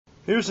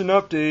Here's an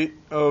update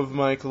of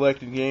my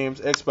collected games,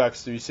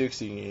 Xbox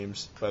 360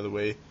 games, by the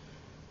way.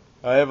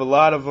 I have a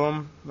lot of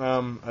them.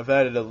 I've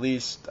added at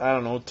least,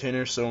 10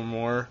 or so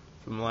more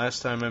from the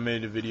last time I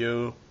made a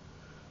video.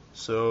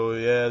 So,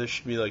 yeah, there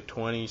should be like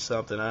 20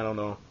 something, I don't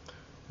know.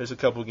 There's a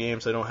couple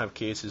games I don't have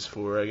cases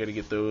for. I gotta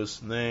get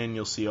those, and then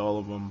you'll see all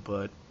of them.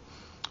 But,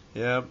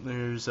 yeah,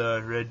 there's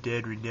Red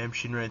Dead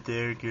Redemption right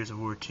there, Gears of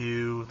War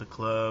 2, The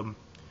Club.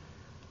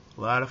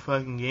 A lot of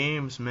fucking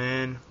games,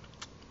 man.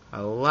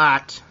 A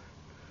lot.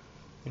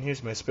 And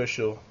here's my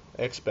special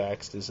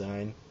Xbox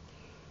design.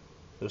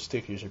 Those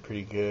stickers are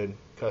pretty good.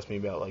 Cost me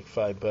about like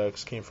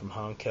 $5. Came from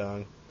Hong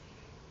Kong.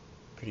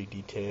 Pretty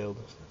detailed.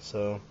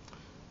 So,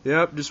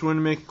 yep, just wanted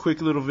to make a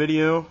quick little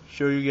video,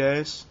 show you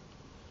guys.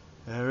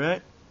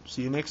 Alright,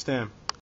 see you next time.